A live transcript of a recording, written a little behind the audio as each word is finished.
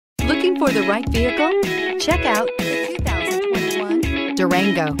Looking for the right vehicle? Check out the 2021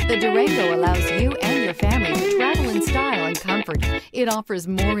 Durango. The Durango allows you and your family to travel in style and comfort. It offers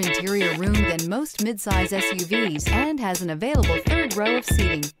more interior room than most midsize SUVs and has an available third row of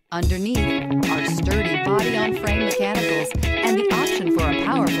seating. Underneath are sturdy body-on-frame mechanicals and the option for a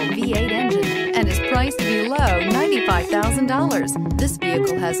powerful V8 engine, and is priced below $95,000. This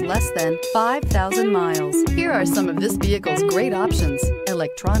vehicle has less than 5,000 miles. Here are some of this vehicle's great options: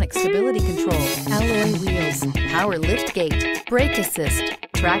 electronic stability control, alloy wheels, power liftgate, brake assist,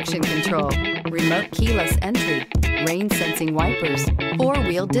 traction control, remote keyless entry, rain sensing wipers,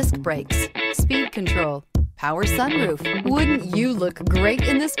 four-wheel disc brakes, speed control, power sunroof. Wouldn't you look great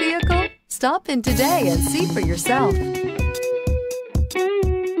in this vehicle? Stop in today and see for yourself.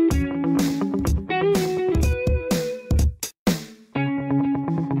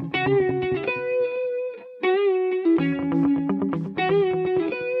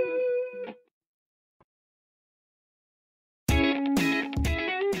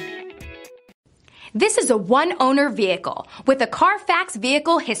 This is a one-owner vehicle with a Carfax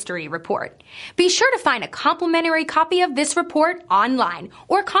Vehicle History Report. Be sure to find a complimentary copy of this report online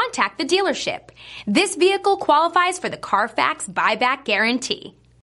or contact the dealership. This vehicle qualifies for the Carfax Buyback Guarantee.